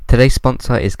Today's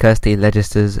sponsor is Kirsty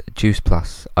Legister's Juice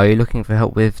Plus. Are you looking for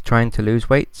help with trying to lose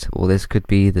weight? Well, this could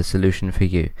be the solution for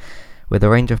you. With a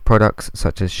range of products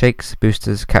such as shakes,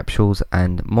 boosters, capsules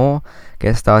and more,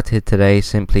 get started today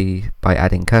simply by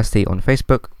adding Kirsty on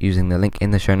Facebook using the link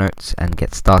in the show notes and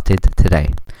get started today.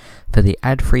 For the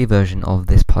ad-free version of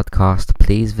this podcast,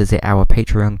 please visit our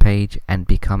Patreon page and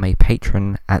become a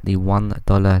patron at the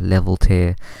 $1 level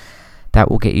tier. That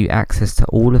will get you access to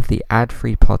all of the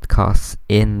ad-free podcasts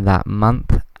in that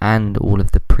month and all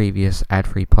of the previous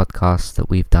ad-free podcasts that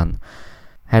we've done.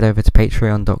 Head over to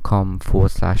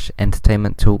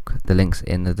patreon.com/entertainment talk. The link's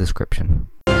in the description.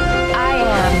 I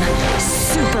am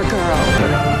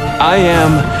Supergirl. I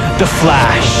am the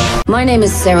Flash. My name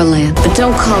is Sarah Lance, but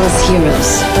don't call us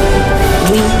heroes.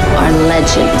 We are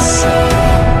legends.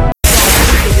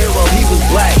 Hero, he was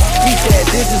black. He said,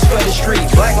 "This is for the street.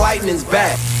 Black Lightning's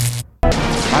back."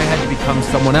 I had to become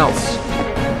someone else.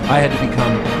 I had to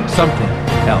become something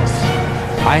else.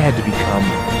 I had to become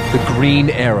the Green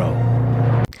Arrow.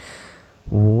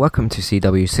 Welcome to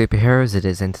CW Superheroes. It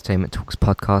is Entertainment Talks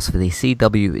podcast for the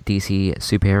CW DC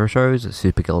superhero shows,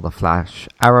 Supergirl, The Flash,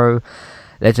 Arrow,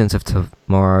 Legends of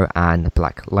Tomorrow, and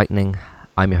Black Lightning.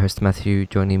 I'm your host, Matthew.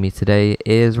 Joining me today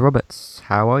is Roberts.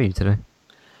 How are you today?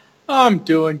 I'm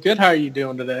doing good. How are you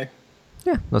doing today?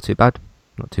 Yeah, not too bad.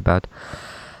 Not too bad.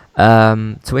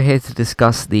 So we're here to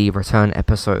discuss the return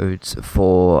episodes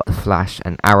for The Flash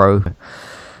and Arrow.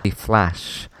 The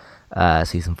Flash,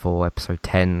 Season 4, Episode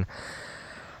 10.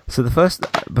 So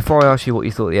before I ask you what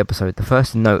you thought of the episode, the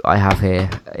first note I have here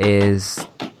is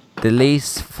the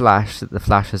least Flash that the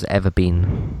Flash has ever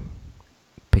been.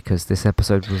 Because this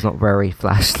episode was not very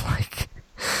Flash-like.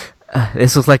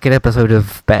 This was like an episode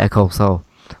of Better Call Saul,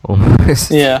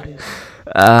 almost. Yeah.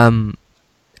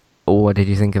 What did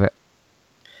you think of it?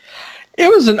 It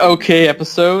was an okay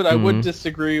episode. I would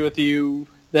disagree with you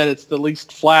that it's the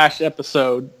least Flash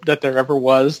episode that there ever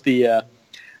was. The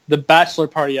Bachelor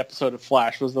Party episode of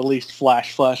Flash was the least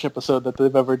Flash episode that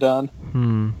they've ever done.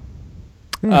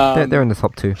 Yeah, they're in the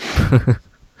top two.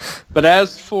 But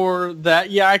as for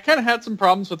that, yeah, I kind of had some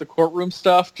problems with the courtroom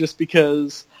stuff just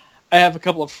because I have a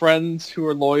couple of friends who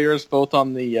are lawyers, both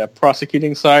on the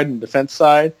prosecuting side and defense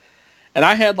side. And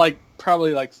I had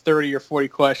probably 30 or 40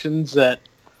 questions that,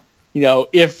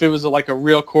 if it was a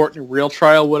real court and a real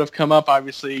trial would have come up,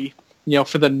 obviously,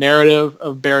 for the narrative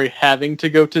of Barry having to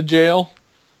go to jail.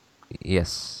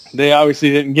 Yes. They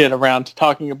obviously didn't get around to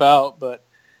talking about, but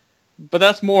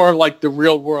that's more like the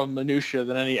real world minutia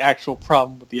than any actual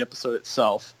problem with the episode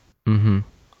itself. Mm-hmm.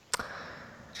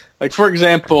 Like, for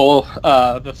example,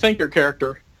 the Thinker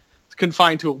character is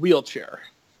confined to a wheelchair.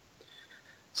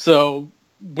 So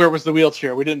where was the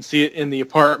wheelchair? We didn't see it in the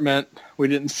apartment. We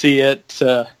didn't see it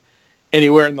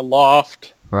anywhere in the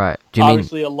loft. Right.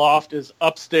 Obviously, a loft is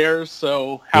upstairs,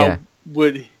 so how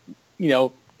would,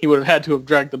 he would have had to have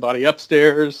dragged the body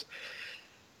upstairs.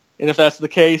 And if that's the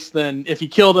case, then if he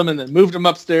killed him and then moved him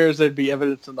upstairs, there'd be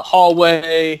evidence in the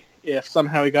hallway. If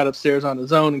somehow he got upstairs on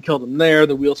his own and killed him there,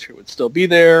 the wheelchair would still be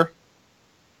there.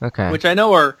 Okay. Which I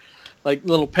know are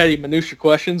little petty minutia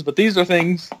questions, but these are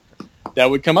things that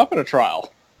would come up in a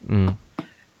trial.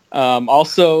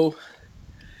 Also,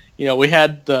 we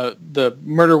had the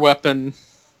murder weapon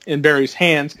in Barry's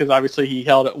hands because obviously he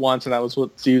held it once and that was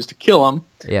what's used to kill him.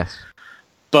 Yes.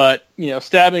 But,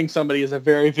 stabbing somebody is a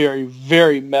very, very,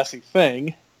 very messy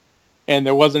thing. And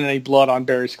there wasn't any blood on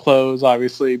Barry's clothes,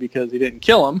 obviously, because he didn't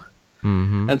kill him.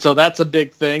 Mm-hmm. And so that's a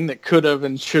big thing that could have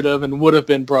and should have and would have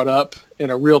been brought up in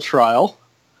a real trial,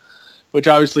 which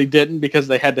obviously didn't because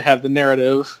they had to have the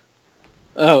narrative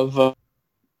of,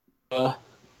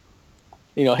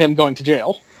 him going to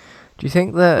jail. Do you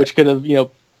think that... Which could have,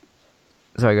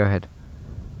 Sorry, go ahead.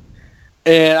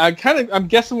 And I'm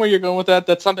guessing where you're going with that.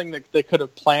 That's something that they could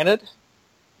have planted.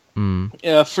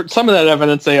 For some of that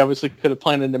evidence, they obviously could have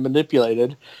planted and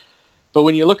manipulated. But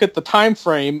when you look at the time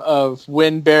frame of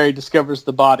when Barry discovers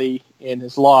the body in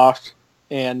his loft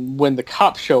and when the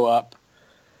cops show up,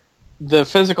 the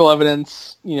physical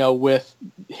evidence, with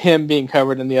him being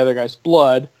covered in the other guy's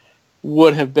blood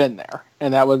would have been there.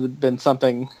 And that would have been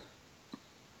something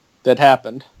that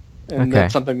happened. And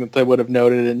that's something that they would have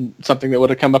noted and something that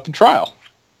would have come up in trial.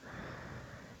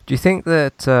 Do you think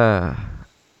that,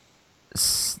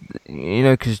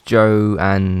 because Joe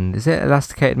and... Is it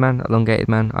Elasticated Man? Elongated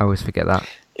Man? I always forget that.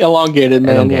 Elongated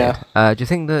Man, yeah. Do you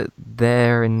think that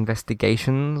their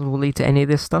investigations will lead to any of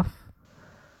this stuff?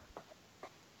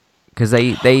 Because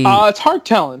they it's hard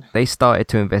telling. They started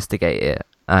to investigate it,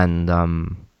 and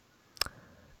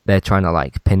they're trying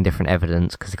to pin different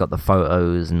evidence because they got the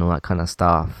photos and all that kind of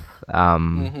stuff.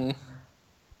 And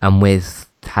with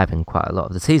having quite a lot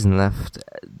of the season left,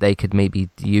 they could maybe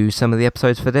use some of the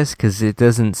episodes for this, because it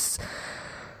doesn't.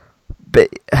 But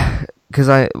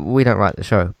because we don't write the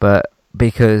show, but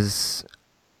because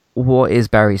what is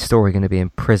Barry's story going to be in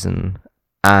prison,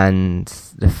 and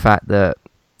the fact that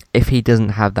if he doesn't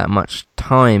have that much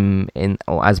time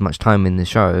or as much time in the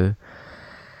show,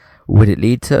 would it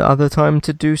lead to other time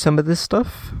to do some of this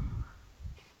stuff?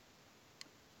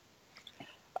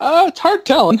 It's hard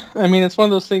telling. I mean, it's one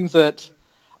of those things that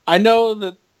I know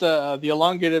that the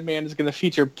Elongated Man is going to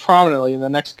feature prominently in the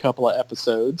next couple of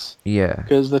episodes. Yeah.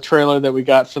 Because the trailer that we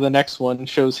got for the next one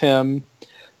shows him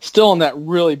still in that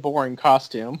really boring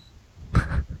costume.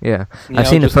 Yeah. I've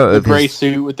seen a photo of the gray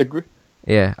suit with the...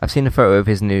 Yeah, I've seen a photo of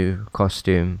his new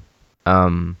costume.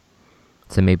 So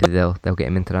maybe they'll get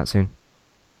him into that soon.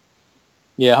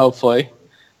 Yeah, hopefully.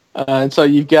 And so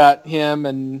you've got him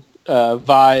and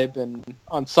Vibe and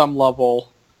on some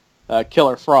level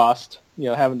Killer Frost,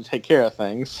 having to take care of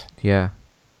things. Yeah.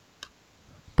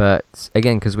 But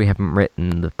again, because we haven't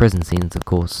written the prison scenes, of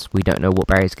course, we don't know what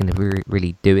Barry's going to be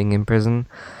really doing in prison.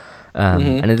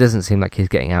 And it doesn't seem like he's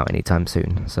getting out anytime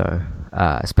soon. So,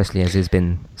 especially as he's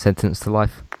been sentenced to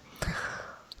life.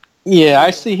 Yeah, I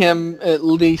see him at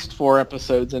least 4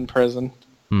 episodes in prison.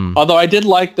 Although I did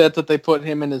like that they put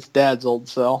him in his dad's old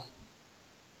cell.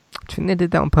 Do you think they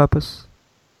did that on purpose?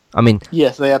 I mean,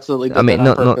 yes, they absolutely did. I mean,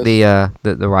 that on not purpose.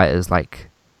 the writers, like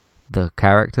the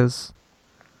characters.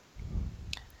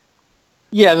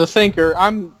 Yeah, the Thinker.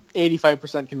 I'm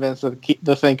 85% convinced that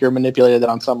the Thinker manipulated it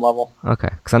on some level. Okay,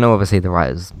 because I know obviously the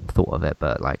writers thought of it,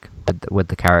 but like would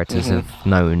the characters have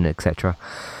known, etc.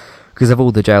 Because of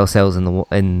all the jail cells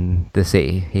in the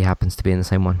city, he happens to be in the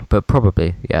same one. But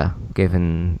probably, yeah.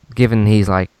 Given he's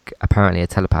like apparently a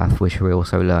telepath, which we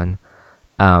also learn,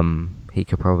 he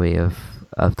could probably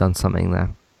have done something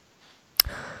there.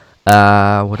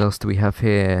 What else do we have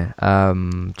here?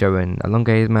 Joe and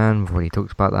Elongated Man. We've already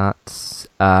talked about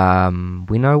that.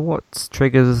 We know what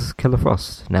triggers Killer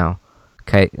Frost now.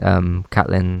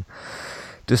 Catelyn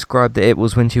described that it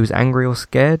was when she was angry or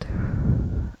scared.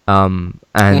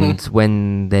 And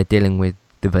when they're dealing with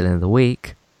the villain of the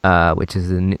week, which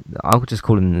is I'll just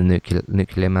call him the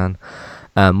Nuclear Man.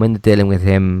 When they're dealing with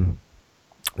him,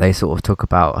 they sort of talk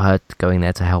about her going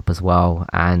there to help as well,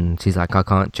 and she's like, I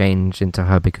can't change into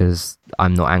her because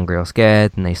I'm not angry or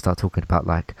scared. And they start talking about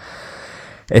like,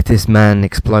 if this man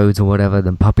explodes or whatever,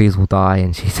 then puppies will die,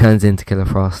 and she turns into Killer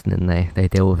Frost, and then they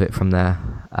deal with it from there.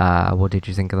 What did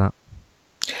you think of that?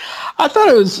 I thought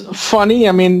it was funny.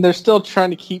 I mean, they're still trying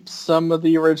to keep some of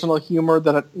the original humor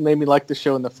that made me like the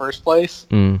show in the first place.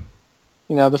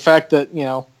 The fact that,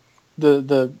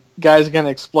 the guy's going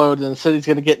to explode and the city's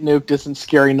going to get nuked isn't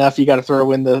scary enough. You got to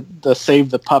throw in the save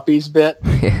the puppies bit.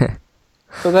 Yeah.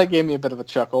 So that gave me a bit of a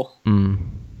chuckle.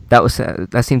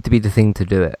 That seemed to be the thing to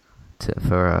do it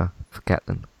for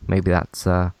Catelyn. Maybe that's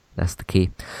the key.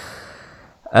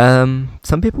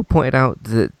 Some people pointed out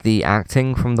that the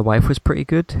acting from the wife was pretty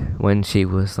good when she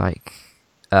was like,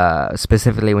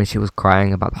 specifically when she was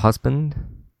crying about the husband,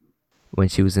 when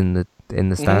she was in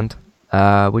the stand.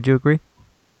 Would you agree?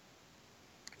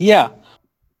 Yeah.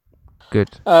 Good.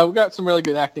 We got some really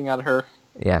good acting out of her.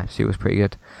 Yeah, she was pretty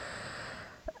good.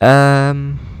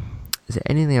 Is there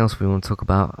anything else we want to talk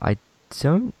about? I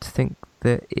don't think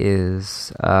there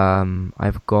is.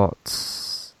 I've got...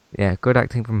 Yeah, good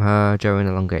acting from her. Joe and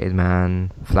Elongated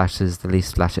Man. Flash is the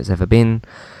least Flash it's ever been.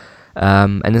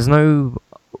 And there's no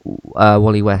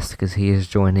Wally West because he is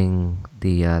joining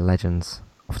the Legends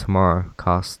of Tomorrow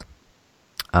cast,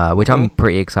 which I'm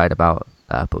pretty excited about.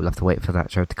 But we'll have to wait for that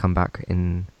show to come back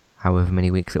in however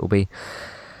many weeks it will be.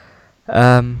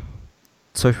 So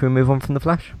should we move on from the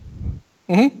Flash?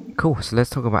 Cool. So let's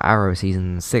talk about Arrow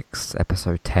season 6,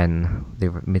 episode 10,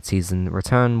 the mid-season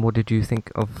return. What did you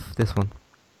think of this one?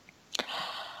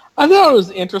 I thought it was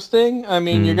interesting. I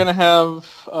mean, you're going to have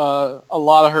a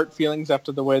lot of hurt feelings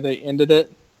after the way they ended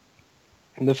it.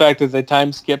 And the fact that they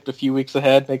time skipped a few weeks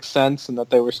ahead makes sense, and that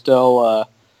they were still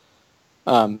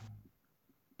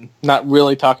not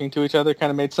really talking to each other kind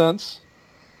of made sense.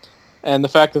 And the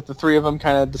fact that the three of them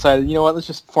kind of decided, you know what, let's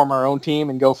just form our own team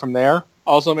and go from there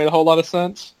also made a whole lot of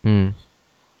sense.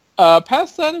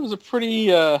 Past that, it was a pretty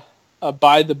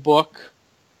by the book,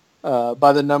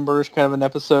 by the numbers kind of an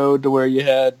episode to where you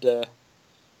had,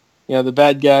 the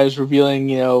bad guys revealing,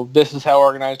 this is how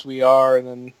organized we are, and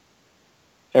then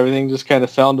everything just kind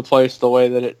of fell into place the way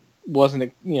that it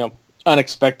wasn't,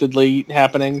 unexpectedly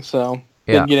happening. So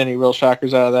didn't get any real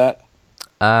shockers out of that.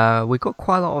 We got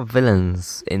quite a lot of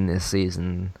villains in this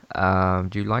season. Do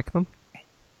you like them?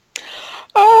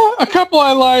 A couple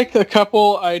I like, a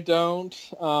couple I don't.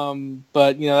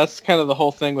 But that's kind of the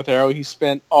whole thing with Arrow. He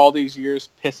spent all these years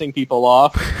pissing people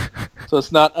off, so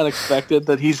it's not unexpected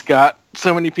that he's got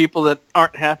so many people that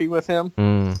aren't happy with him.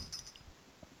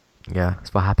 Yeah,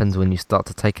 that's what happens when you start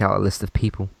to take out a list of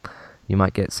people. You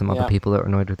might get some other people that are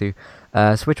annoyed with you.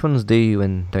 So which ones do you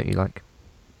and don't you like?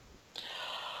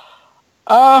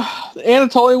 The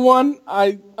Anatoly one,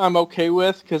 I'm okay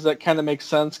with, because that kind of makes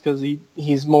sense, because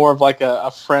he's more of like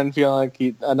a friend feeling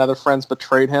like another friend's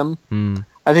betrayed him.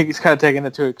 I think he's kind of taking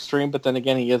it to extreme, but then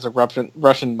again, he is a Russian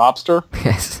mobster.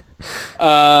 Yes.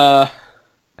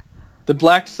 The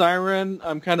Black Siren,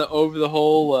 I'm kind of over the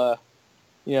whole,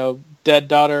 dead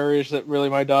daughter, is it really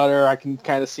my daughter? I can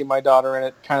kind of see my daughter in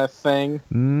it kind of thing.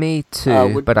 Me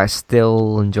too, but I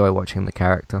still enjoy watching the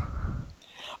character.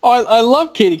 Oh, I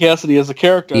love Katie Cassidy as a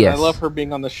character, Yes. and I love her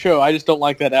being on the show. I just don't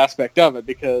like that aspect of it,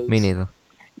 because... Me neither.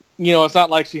 It's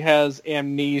not like she has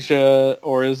amnesia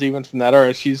or is even from that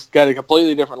earth. She's got a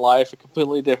completely different life, a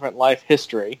completely different life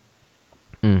history.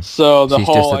 So the She's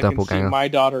whole just a I can see doppelganger. my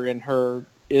daughter in her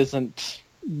isn't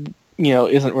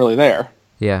really there.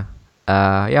 Yeah.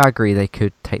 I agree. They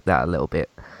could take that a little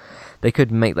bit. They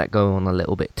could make that go on a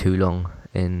little bit too long,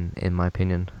 in my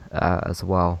opinion, as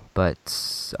well.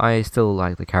 But I still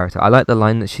like the character. I like the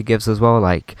line that she gives as well.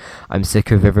 Like, I'm sick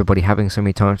of everybody having so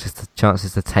many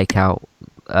chances to take out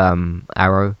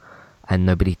Arrow, and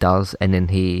nobody does. And then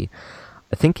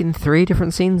I think in 3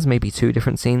 different scenes, maybe 2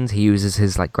 different scenes, he uses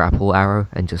his like grapple arrow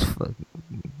and just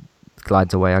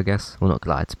glides away, I guess. Well, not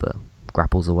glides, but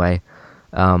grapples away.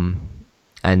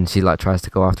 And she like tries to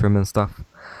go after him and stuff.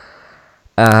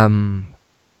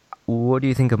 What do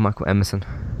you think of Michael Emerson?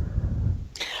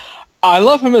 I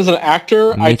love him as an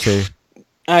actor. Me too.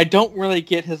 I don't really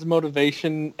get his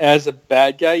motivation as a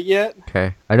bad guy yet.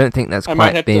 Okay. I don't think that's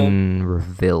quite been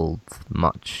revealed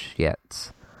much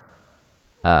yet.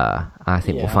 I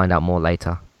think we'll find out more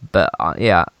later. But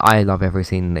I love every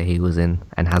scene that he was in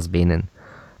and has been in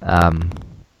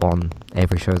on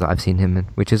every show that I've seen him in,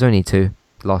 which is only 2,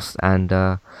 Lost and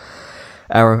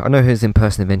Arrow. I know he's in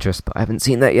Person of Interest, but I haven't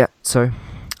seen that yet, so...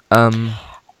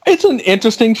 It's an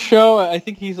interesting show. I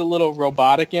think he's a little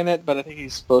robotic in it, but I think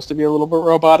he's supposed to be a little bit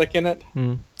robotic in it.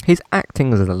 His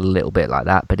acting is a little bit like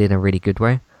that, but in a really good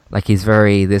way. Like, he's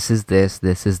very, this is this,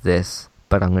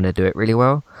 but I'm going to do it really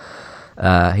well.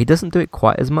 He doesn't do it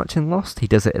quite as much in Lost. He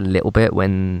does it a little bit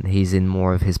when he's in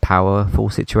more of his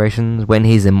powerful situations. When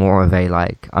he's in more of a,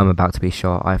 like, I'm about to be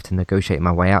shot, I have to negotiate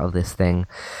my way out of this thing,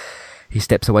 he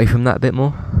steps away from that a bit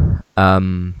more.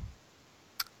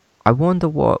 I wonder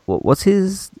what's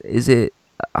his... Is it...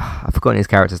 I've forgotten his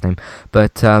character's name.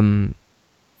 But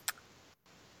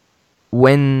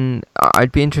when...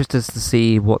 I'd be interested to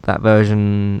see what that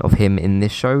version of him in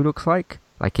this show looks like.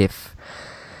 Like, if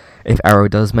Arrow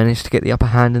does manage to get the upper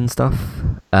hand and stuff,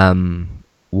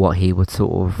 what he would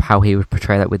sort of... How he would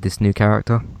portray that with this new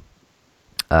character.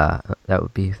 That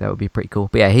would be pretty cool.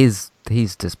 But yeah, he's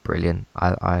just brilliant.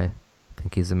 I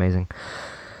think he's amazing.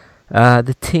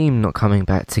 The team not coming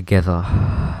back together.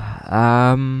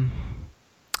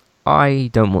 I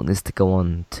don't want this to go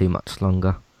on too much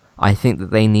longer. I think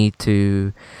that they need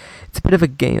to... It's a bit of a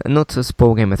game... Not to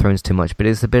spoil Game of Thrones too much, but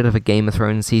it's a bit of a Game of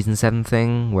Thrones Season 7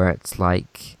 thing, where it's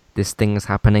like, this thing is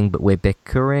happening, but we're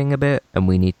bickering a bit, and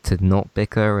we need to not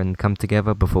bicker and come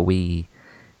together before we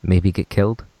maybe get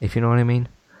killed, if you know what I mean.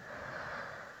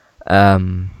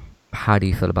 How do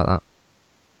you feel about that?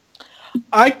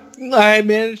 I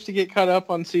managed to get caught up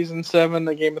on Season 7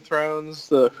 of Game of Thrones.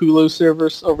 The Hulu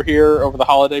service over here over the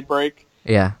holiday break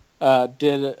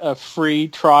did a free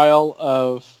trial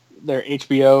of their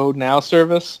HBO Now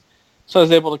service. So I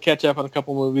was able to catch up on a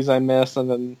couple movies I missed and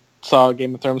then saw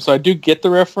Game of Thrones. So I do get the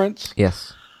reference.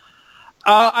 Yes.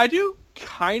 I do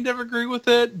kind of agree with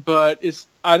it, but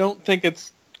I don't think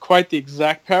it's quite the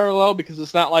exact parallel, because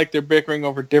it's not like they're bickering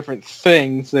over different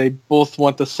things. They both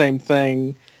want the same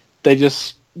thing. They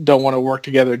just don't want to work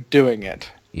together doing it.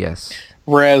 Yes.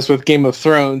 Whereas with Game of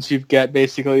Thrones, you've got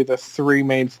basically the 3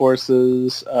 main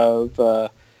forces of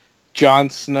Jon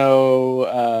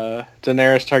Snow,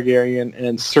 Daenerys Targaryen,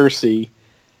 and Cersei.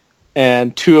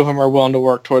 And 2 of them are willing to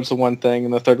work towards the one thing,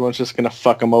 and the third one's just going to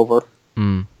fuck them over.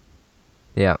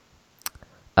 Yeah.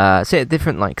 So a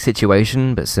different like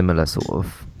situation, but similar sort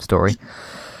of story.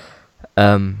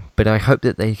 But I hope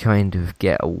that they kind of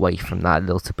get away from that a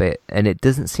little bit, and it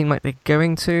doesn't seem like they're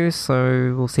going to,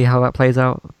 so we'll see how that plays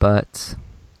out. But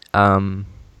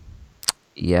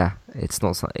yeah, it's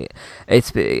not something.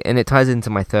 And it ties into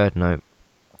my third note,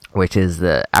 which is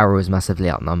that Arrow is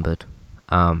massively outnumbered.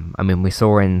 I mean, we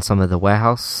saw in some of the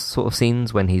warehouse sort of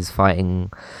scenes when he's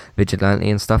fighting Vigilante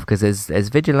and stuff, because there's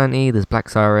Vigilante, there's Black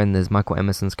Siren, there's Michael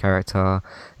Emerson's character,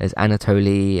 there's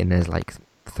Anatoly, and there's like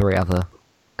 3 other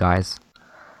guys.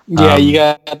 Yeah, you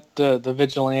got the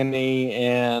Vigilante,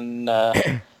 and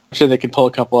I'm sure they could pull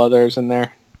a couple others in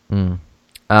there.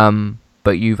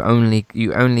 But you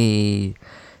only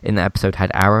in the episode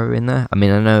had Arrow in there. I mean,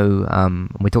 I know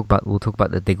we'll talk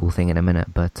about the Diggle thing in a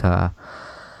minute, but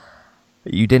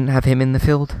you didn't have him in the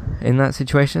field in that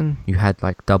situation. You had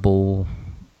like double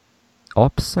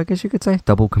ops, I guess you could say,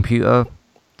 double computer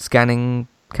scanning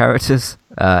characters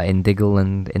in Diggle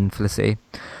and in Felicity.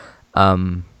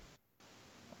 But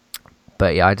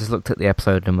yeah, I just looked at the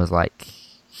episode and was like,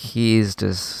 he's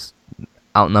just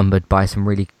outnumbered by some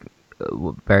really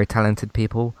very talented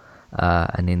people,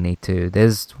 and they need to.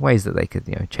 There's ways that they could,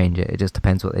 change it. It just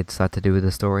depends what they decide to do with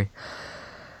the story.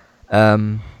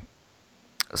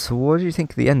 So what do you think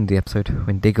of the end of the episode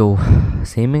when Diggle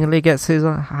seemingly gets his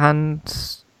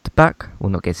hand back?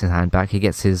 Well, not gets his hand back. He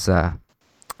gets his what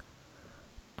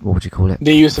would you call it?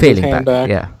 The use of his hand back.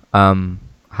 Yeah.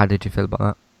 How did you feel about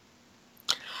that?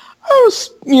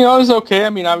 I was okay. I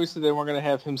mean, obviously they weren't going to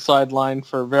have him sidelined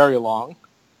for very long.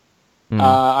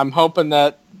 I'm hoping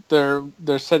that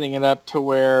they're setting it up to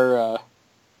where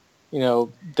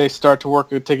they start to work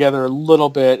together a little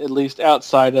bit, at least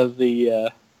outside of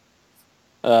the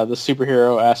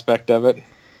superhero aspect of it.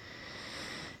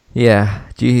 Yeah.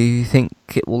 Do you think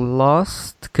it will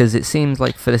last? Because it seems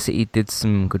like Felicity did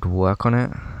some good work on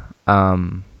it,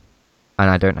 and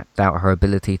I don't doubt her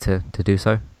ability to do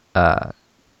so.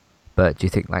 But do you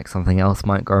think like something else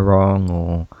might go wrong,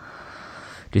 or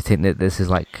do you think that this is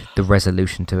like the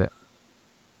resolution to it?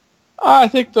 I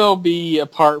think they'll be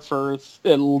apart for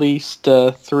at least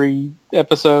 3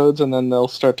 episodes, and then they'll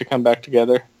start to come back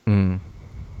together.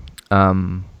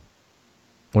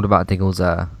 What about Diggle's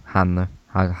hand though?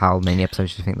 How many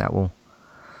episodes do you think that will?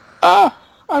 I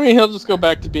mean, he'll just go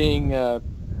back to being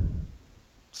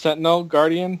Sentinel,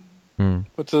 Guardian.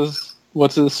 What's his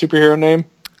superhero name?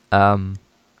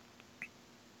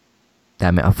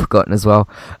 Damn it, I've forgotten as well.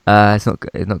 It's not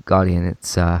Guardian. It's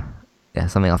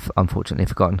something I've unfortunately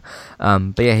forgotten.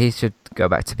 But yeah, he should go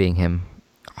back to being him,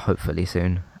 hopefully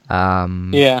soon.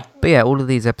 Yeah. But yeah, all of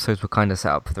these episodes were kind of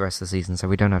set up for the rest of the season, so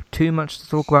we don't have too much to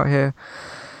talk about here.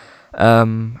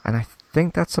 And I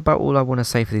think that's about all I want to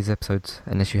say for these episodes,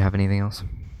 unless you have anything else.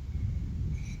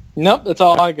 Nope, that's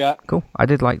all I got. Cool. I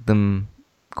did like them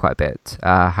quite a bit.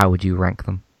 How would you rank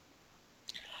them?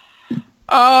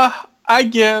 I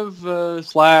give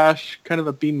Slash kind of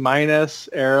a B-,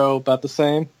 Arrow about the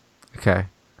same. Okay.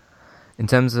 In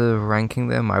terms of ranking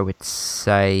them, I would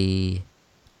say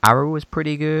Arrow was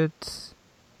pretty good. It's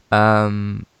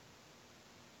odd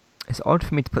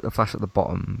for me to put the Flash at the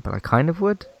bottom, but I kind of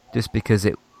would, just because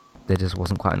there just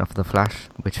wasn't quite enough of the Flash,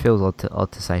 which feels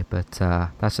odd to say, but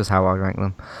that's just how I rank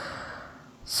them.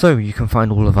 So you can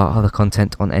find all of our other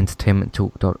content on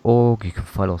entertainmenttalk.org. You can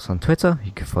follow us on Twitter.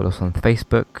 You can follow us on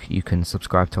Facebook. You can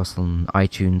subscribe to us on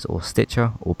iTunes or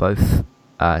Stitcher or both.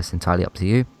 It's entirely up to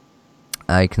you.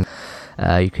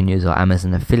 You can use our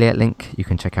Amazon affiliate link. You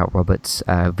can check out Robert's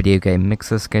video game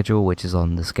mixer schedule, which is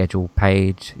on the schedule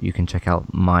page. You can check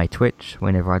out my Twitch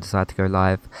whenever I decide to go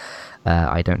live.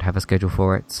 I don't have a schedule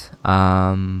for it.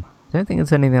 I don't think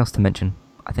there's anything else to mention.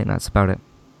 I think that's about it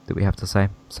that we have to say.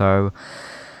 So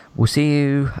we'll see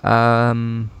you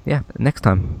next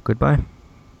time. Goodbye.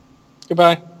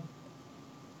 Goodbye.